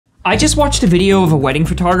I just watched a video of a wedding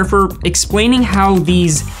photographer explaining how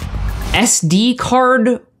these SD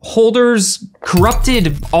card holders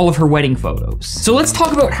corrupted all of her wedding photos. So let's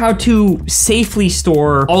talk about how to safely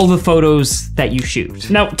store all the photos that you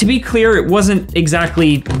shoot. Now, to be clear, it wasn't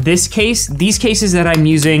exactly this case. These cases that I'm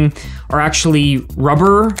using are actually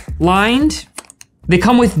rubber lined. They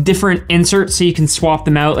come with different inserts so you can swap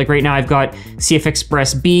them out. Like right now I've got CF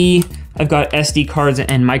Express B, I've got SD cards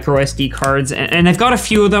and micro SD cards, and I've got a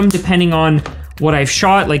few of them depending on what I've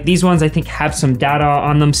shot. Like these ones I think have some data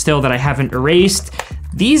on them still that I haven't erased.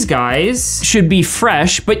 These guys should be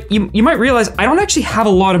fresh, but you might realize I don't actually have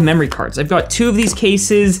a lot of memory cards. I've got 2 of these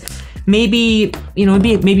cases, maybe, you know,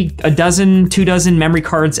 maybe a dozen, 2 dozen memory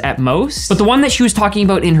cards at most. But the one that she was talking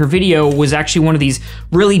about in her video was actually one of these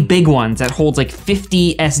really big ones that holds like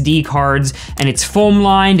 50 SD cards, and it's foam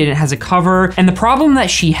lined and it has a cover. And the problem that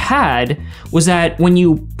she had was that when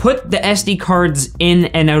you put the SD cards in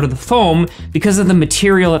and out of the foam, because of the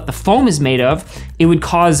material that the foam is made of, it would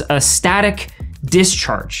cause a static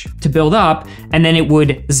discharge to build up, and then it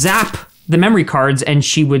would zap the memory cards and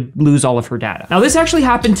she would lose all of her data. Now this actually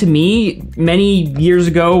happened to me many years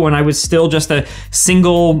ago when I was still just a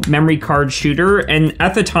single memory card shooter, and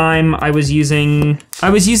at the time I was using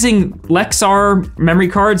Lexar memory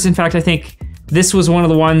cards. In fact, I think this was one of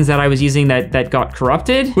the ones that I was using that got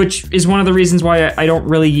corrupted, which is one of the reasons why I don't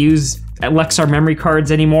really use Lexar memory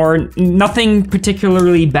cards anymore. Nothing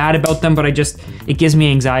particularly bad about them, but it gives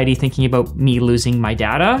me anxiety thinking about me losing my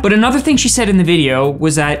data. But another thing she said in the video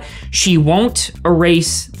was that she won't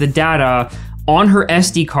erase the data on her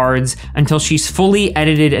SD cards until she's fully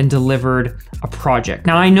edited and delivered a project.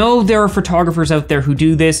 Now I know there are photographers out there who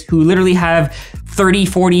do this, who literally have 30,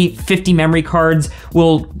 40, 50 memory cards,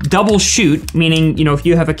 will double shoot, meaning, you know, if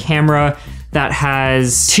you have a camera that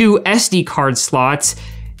has 2 SD card slots,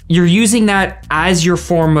 you're using that as your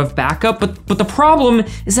form of backup, but the problem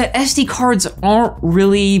is that SD cards aren't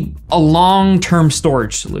really a long-term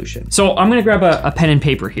storage solution. So I'm gonna grab a pen and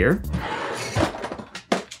paper here.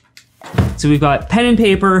 So we've got pen and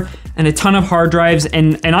paper and a ton of hard drives,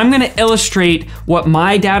 and I'm gonna illustrate what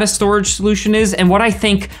my data storage solution is and what I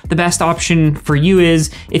think the best option for you is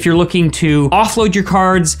if you're looking to offload your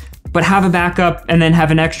cards, but have a backup and then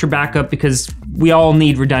have an extra backup, because we all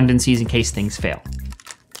need redundancies in case things fail.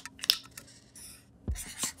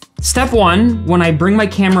 Step 1, when I bring my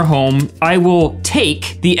camera home, I will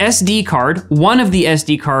take the SD card, one of the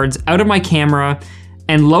SD cards, out of my camera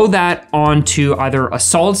and load that onto either a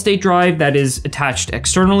solid state drive that is attached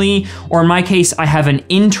externally, or in my case, I have an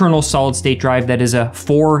internal solid state drive that is a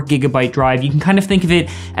 4 GB drive. You can kind of think of it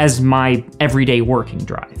as my everyday working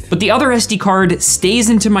drive. But the other SD card stays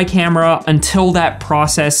into my camera until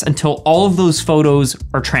all of those photos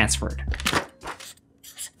are transferred.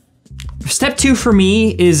 Step 2 for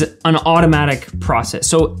me is an automatic process.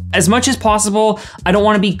 So as much as possible, I don't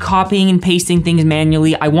want to be copying and pasting things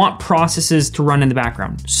manually. I want processes to run in the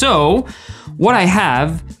background. So what I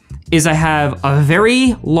have is I have a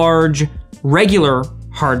very large regular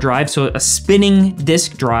hard drive, so a spinning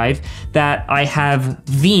disk drive that I have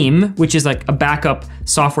Veeam, which is like a backup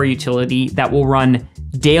software utility that will run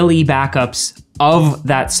daily backups of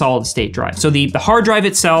that solid state drive. So the hard drive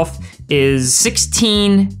itself is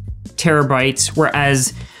 16 terabytes,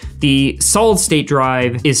 whereas the solid state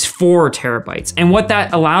drive is 4 terabytes. And what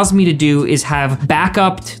that allows me to do is have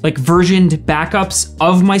backuped, like versioned backups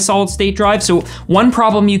of my solid state drive. So one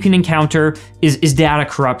problem you can encounter is data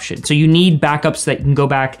corruption. So you need backups that can go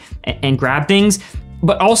back and grab things.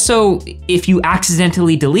 But also, if you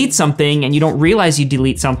accidentally delete something and you don't realize you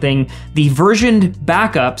delete something, the versioned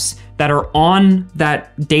backups that are on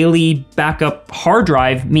that daily backup hard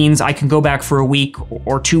drive means I can go back for a week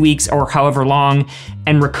or 2 weeks or however long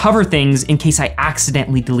and recover things in case I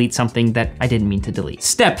accidentally delete something that I didn't mean to delete.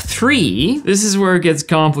 Step 3, this is where it gets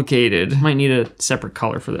complicated. Might need a separate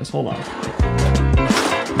color for this, hold on.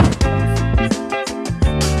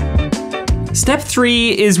 Step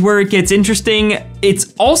 3 is where it gets interesting.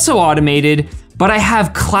 It's also automated, but I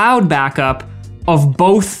have cloud backup of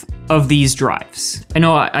both of these drives. I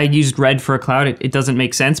know I used red for a cloud, it doesn't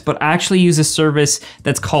make sense, but I actually use a service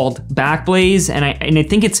that's called Backblaze, and I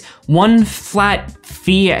think it's one flat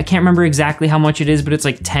fee. I can't remember exactly how much it is, but it's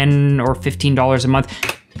like $10 or $15 a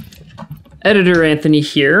month. Editor Anthony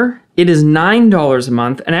here. It is $9 a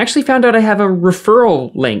month, and I actually found out I have a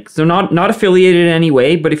referral link. So not affiliated in any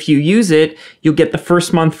way, but if you use it, you'll get the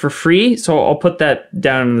first month for free. So I'll put that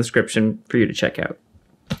down in the description for you to check out.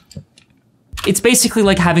 It's basically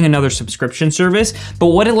like having another subscription service, but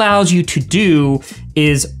what it allows you to do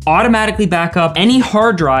is automatically back up any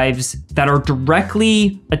hard drives that are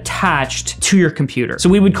directly attached to your computer. So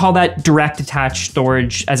we would call that direct attached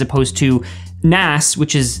storage as opposed to NAS,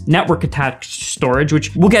 which is network attached storage,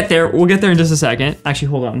 which we'll get there. We'll get there in just a second. Actually,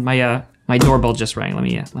 hold on. My doorbell just rang. Let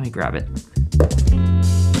me grab it.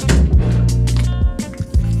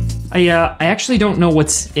 I actually don't know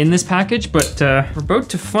what's in this package, but we're about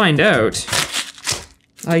to find out.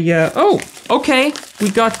 Oh, okay.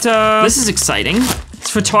 We got, this is exciting.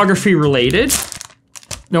 It's photography related.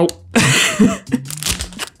 Nope.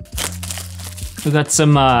 We got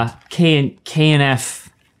some K&F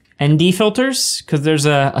ND filters, because there's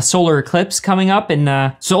a solar eclipse coming up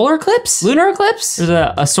in, solar eclipse? Lunar eclipse? There's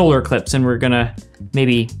a solar eclipse and we're gonna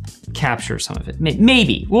maybe capture some of it.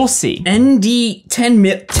 Maybe, we'll see. ND 10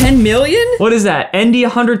 million? What is that, ND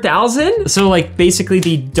 100,000? So like basically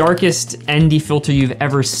the darkest ND filter you've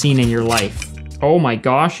ever seen in your life. Oh my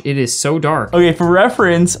gosh, it is so dark. Okay, for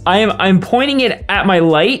reference, I'm pointing it at my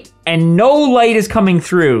light and no light is coming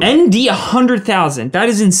through. ND 100,000, that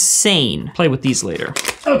is insane. Play with these later.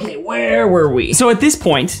 Okay, where were we? So at this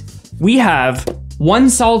point, we have one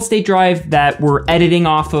solid state drive that we're editing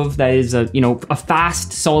off of that is a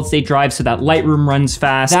fast solid state drive so that Lightroom runs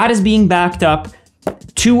fast. That is being backed up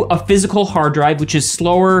to a physical hard drive, which is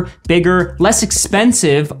slower, bigger, less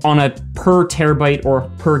expensive on a per terabyte or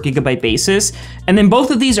per gigabyte basis. And then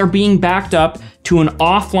both of these are being backed up to an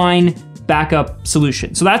offline backup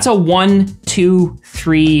solution. So that's a 1, 2,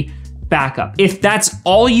 3 backup. If that's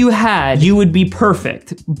all you had, you would be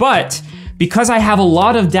perfect. But because I have a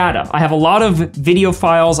lot of data, I have a lot of video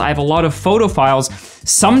files, I have a lot of photo files,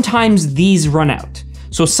 sometimes these run out.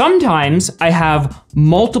 So sometimes I have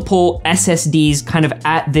multiple SSDs kind of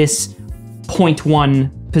at this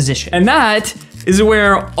 0.1 position. And that is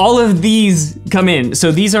where all of these come in.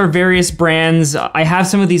 So these are various brands. I have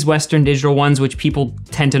some of these Western Digital ones, which people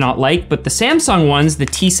tend to not like, but the Samsung ones, the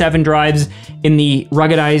T7 drives in the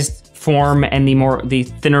ruggedized form and the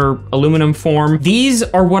thinner aluminum form, these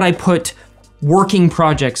are what I put working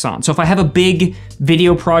projects on. So if I have a big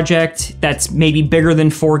video project that's maybe bigger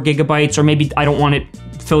than 4 gigabytes, or maybe I don't want it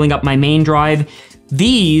filling up my main drive,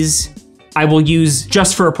 these I will use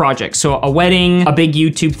just for a project. So a wedding, a big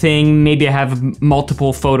YouTube thing, maybe I have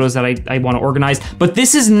multiple photos that I want to organize, but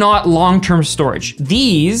this is not long-term storage.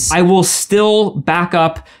 These I will still back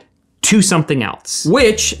up to something else,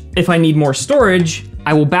 which if I need more storage,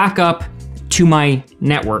 I will back up to my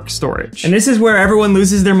network storage. And this is where everyone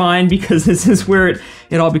loses their mind because this is where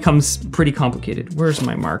it all becomes pretty complicated. Where's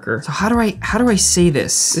my marker? So how do I say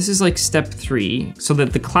this? This is like step 3. So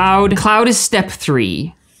that the cloud is step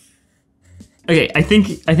 3. Okay, I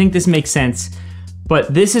think this makes sense,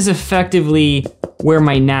 but this is effectively where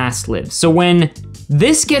my NAS lives. So when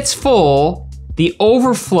this gets full, the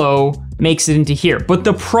overflow makes it into here. But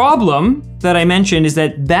the problem that I mentioned is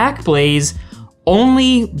that Backblaze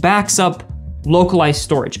only backs up localized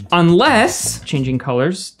storage, unless, changing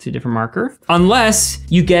colors to a different marker, unless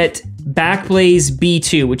you get Backblaze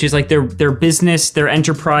B2, which is like their business, their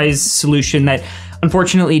enterprise solution that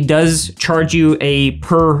unfortunately does charge you a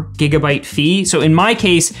per gigabyte fee. So in my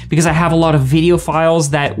case, because I have a lot of video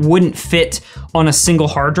files that wouldn't fit on a single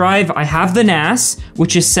hard drive, I have the NAS,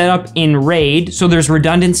 which is set up in RAID. So there's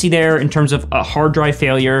redundancy there in terms of a hard drive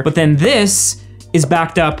failure, but then this is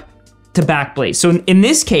backed up to Backblaze. So in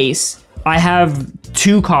this case, I have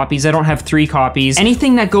 2 copies, I don't have 3 copies.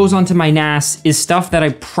 Anything that goes onto my NAS is stuff that I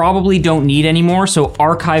probably don't need anymore. So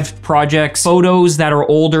archived projects, photos that are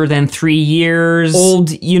older than 3 years,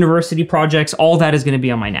 old university projects, all that is gonna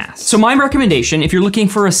be on my NAS. So my recommendation, if you're looking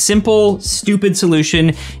for a simple, stupid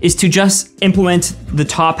solution, is to just implement the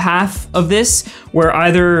top half of this, where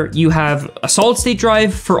either you have a solid state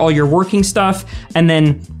drive for all your working stuff, and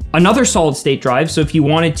then another solid state drive. So if you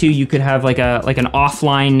wanted to, you could have like an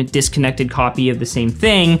offline disconnected copy of the same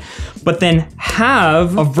thing, but then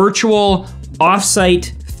have a virtual offsite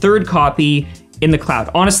third copy in the cloud.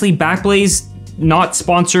 Honestly, Backblaze, not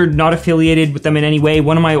sponsored, not affiliated with them in any way.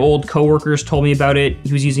 One of my old coworkers told me about it.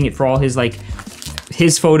 He was using it for all his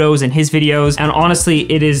his photos and his videos. And honestly,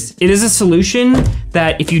 it is a solution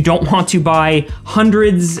that if you don't want to buy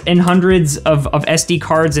hundreds and hundreds of SD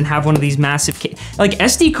cards and have one of these massive, like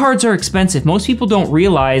SD cards are expensive. Most people don't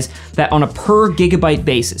realize that on a per gigabyte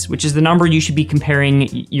basis, which is the number you should be comparing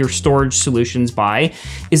your storage solutions by,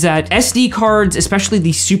 is that SD cards, especially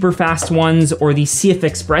the super fast ones or the CF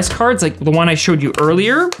Express cards, like the one I showed you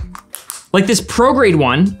earlier, like this ProGrade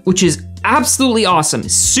one, which is absolutely awesome,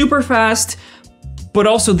 super fast, but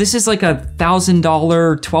also this is like $1,000,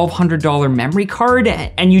 $1,200 memory card,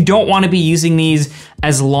 and you don't want to be using these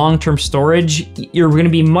as long-term storage. You're going to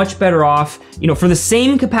be much better off, you know, for the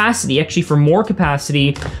same capacity, actually for more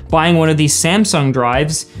capacity, buying one of these Samsung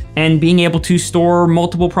drives and being able to store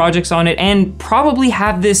multiple projects on it, and probably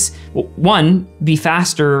have this, one, be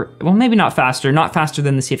faster, well, maybe not faster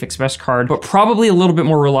than the CF Express card, but probably a little bit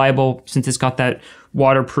more reliable since it's got that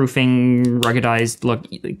waterproofing, ruggedized look.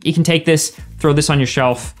 You can take this, throw this on your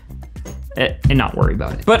shelf, and not worry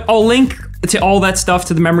about it. But I'll link to all that stuff,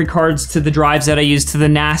 to the memory cards, to the drives that I use, to the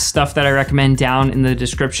NAS stuff that I recommend down in the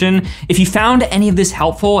description. If you found any of this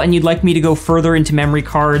helpful and you'd like me to go further into memory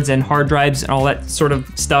cards and hard drives and all that sort of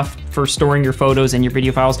stuff for storing your photos and your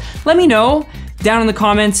video files, let me know down in the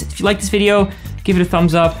comments. If you like this video, give it a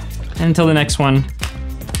thumbs up. And until the next one,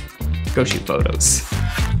 go shoot photos.